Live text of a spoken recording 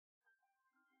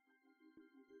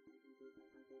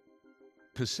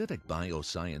Pacific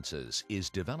Biosciences is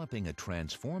developing a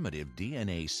transformative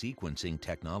DNA sequencing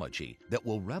technology that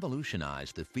will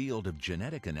revolutionize the field of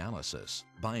genetic analysis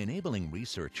by enabling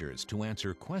researchers to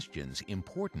answer questions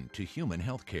important to human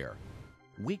healthcare.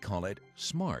 We call it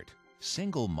SMART,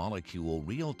 Single Molecule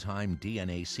Real-Time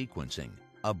DNA Sequencing,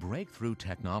 a breakthrough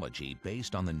technology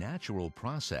based on the natural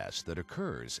process that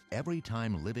occurs every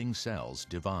time living cells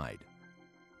divide.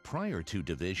 Prior to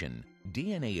division,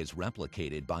 DNA is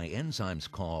replicated by enzymes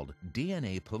called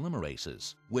DNA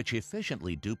polymerases, which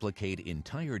efficiently duplicate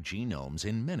entire genomes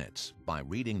in minutes by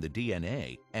reading the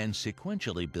DNA and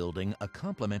sequentially building a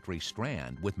complementary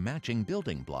strand with matching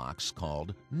building blocks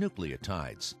called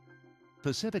nucleotides.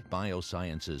 Pacific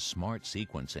Biosciences Smart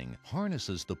Sequencing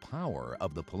harnesses the power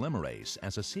of the polymerase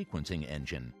as a sequencing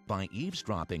engine by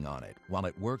eavesdropping on it while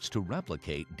it works to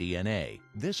replicate DNA.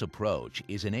 This approach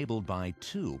is enabled by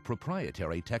two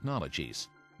proprietary technologies.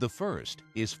 The first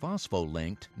is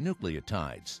phospholinked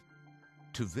nucleotides.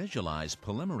 To visualize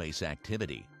polymerase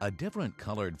activity, a different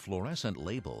colored fluorescent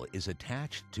label is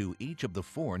attached to each of the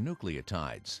four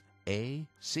nucleotides, A,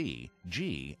 C,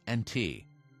 G, and T.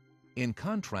 In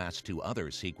contrast to other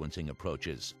sequencing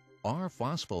approaches, our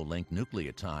phospholinked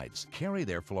nucleotides carry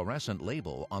their fluorescent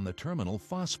label on the terminal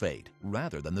phosphate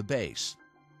rather than the base.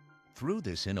 Through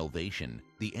this innovation,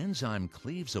 the enzyme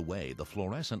cleaves away the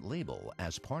fluorescent label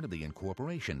as part of the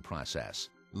incorporation process,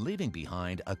 leaving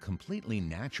behind a completely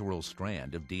natural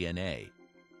strand of DNA.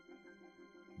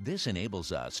 This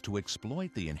enables us to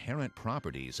exploit the inherent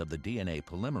properties of the DNA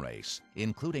polymerase,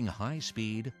 including high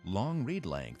speed, long read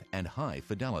length, and high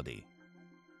fidelity.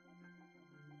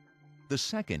 The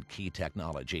second key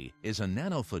technology is a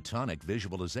nanophotonic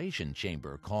visualization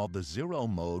chamber called the Zero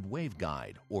Mode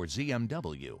Waveguide, or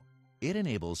ZMW. It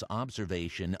enables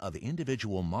observation of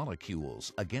individual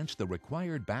molecules against the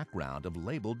required background of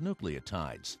labeled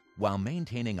nucleotides, while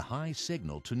maintaining high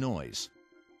signal-to-noise.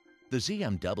 The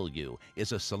ZMW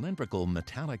is a cylindrical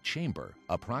metallic chamber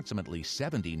approximately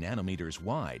 70 nanometers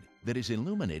wide that is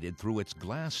illuminated through its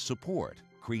glass support,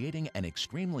 creating an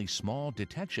extremely small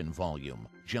detection volume,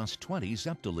 just 20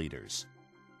 zeptoliters.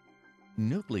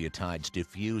 Nucleotides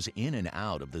diffuse in and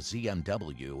out of the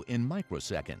ZMW in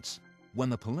microseconds. When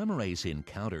the polymerase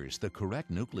encounters the correct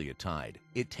nucleotide,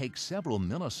 it takes several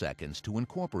milliseconds to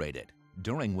incorporate it,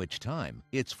 during which time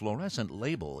its fluorescent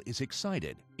label is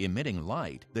excited, emitting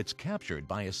light that's captured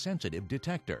by a sensitive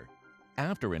detector.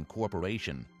 After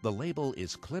incorporation, the label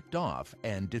is clipped off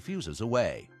and diffuses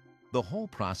away. The whole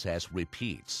process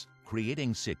repeats,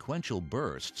 creating sequential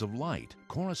bursts of light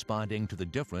corresponding to the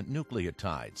different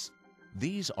nucleotides.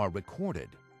 These are recorded,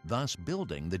 thus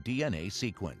building the DNA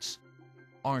sequence.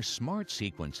 Our smart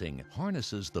sequencing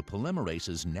harnesses the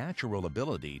polymerase's natural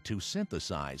ability to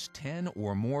synthesize 10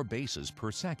 or more bases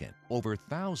per second over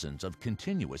thousands of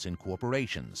continuous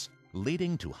incorporations,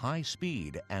 leading to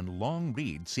high-speed and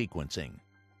long-read sequencing.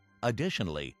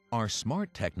 Additionally, our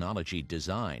smart technology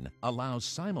design allows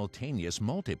simultaneous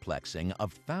multiplexing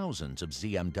of thousands of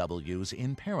ZMWs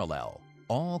in parallel,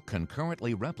 all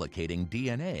concurrently replicating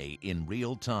DNA in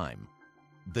real time.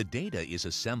 The data is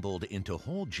assembled into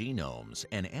whole genomes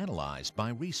and analyzed by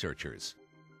researchers.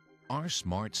 Our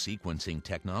smart sequencing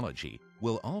technology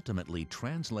will ultimately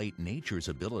translate nature's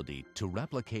ability to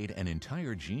replicate an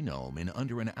entire genome in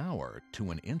under an hour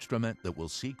to an instrument that will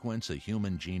sequence a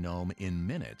human genome in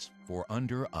minutes for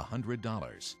under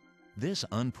 $100. This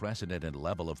unprecedented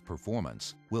level of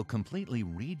performance will completely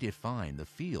redefine the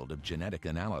field of genetic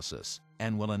analysis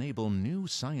and will enable new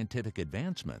scientific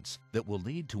advancements that will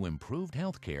lead to improved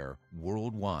healthcare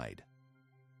worldwide.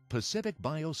 Pacific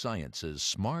Biosciences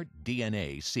Smart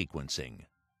DNA Sequencing.